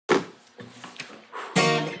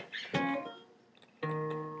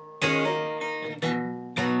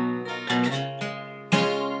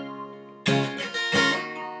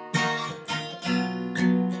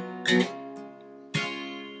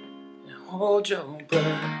hold your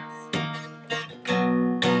breath,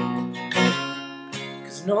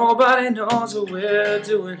 'cause nobody knows what we're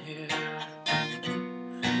doing here.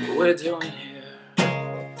 What we're doing here.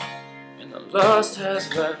 And the lust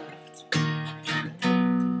has left.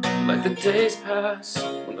 Like the days pass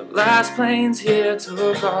when the last planes here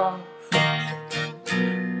took off.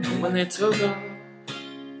 And when they took off,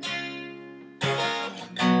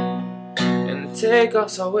 and the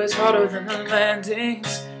takeoff's always harder than the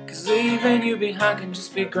landings, 'cause leaving you behind can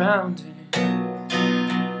just be grounding.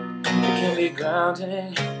 It can be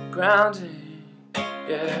grounding, grounding,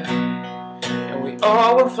 yeah. And we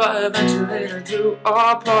all will fly eventually to do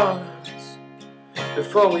our parts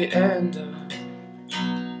before we end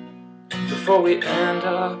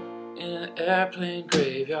up in an airplane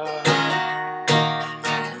graveyard.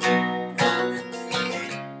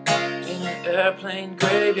 In an airplane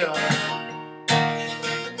graveyard.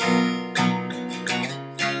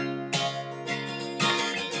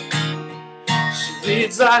 She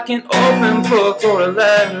reads like an open book or a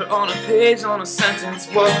letter on a page, on a sentence.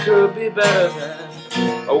 What could be better than,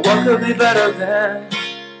 or what could be better than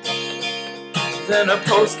a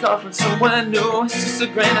postcard from somewhere new? It's just a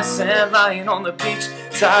grain of sand lying on the beach.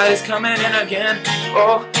 Tide is coming in again.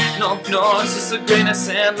 Oh, no, no, it's just a grain of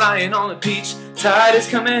sand lying on the beach. Tide is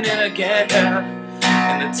coming in again.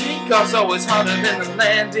 And the takeoff's always harder than the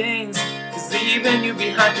landings, 'cause leaving you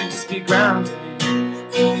behind can just be grounding.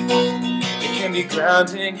 It can be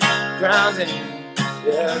grounding, grounding,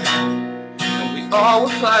 yeah. And we all will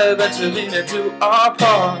fly eventually to do our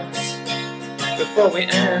parts before we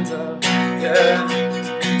end up, yeah,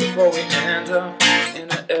 before we end up in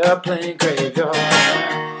an airplane graveyard.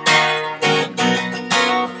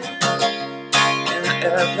 In an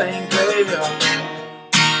airplane graveyard.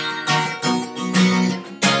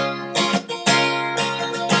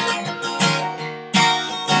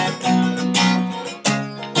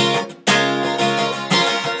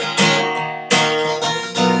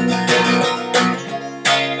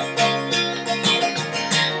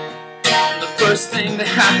 First thing that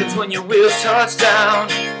happens when your wheels touch down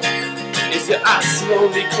is your eyes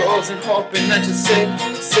slowly closing, hoping that you're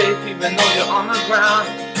safe even though you're on the ground.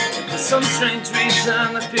 And for some strange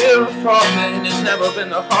reason, the fear of falling has never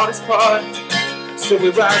been the hardest part. So we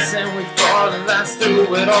rise and we fall and last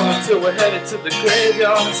through it all until we're headed to the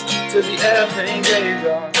graveyards, to the airplane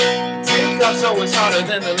graveyard. Takeoff's always harder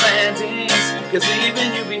than the landings, 'cause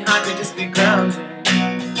leaving you behind can just be grounding.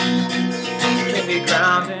 It can be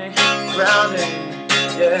grounding, grounding,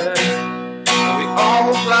 yeah. And we all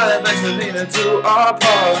will fly eventually to do our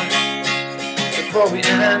part before we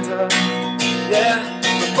end up, yeah,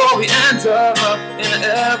 before we end up in an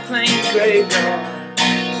airplane graveyard.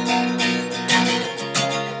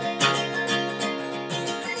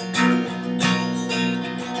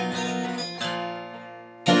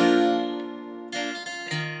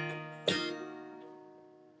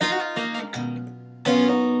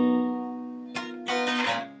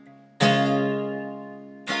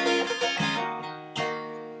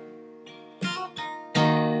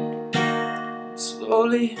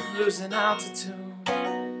 Slowly losing altitude,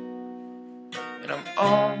 and I'm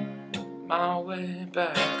on my way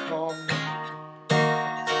back home.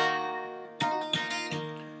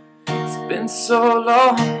 It's been so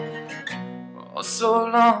long, oh so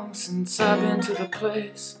long, since I've been to the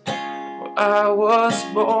place where I was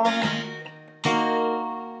born.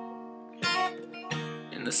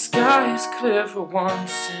 And the sky is clear for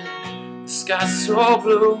once, and the sky's so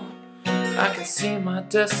blue I can see my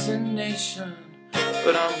destination,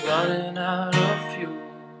 but I'm running out of fuel.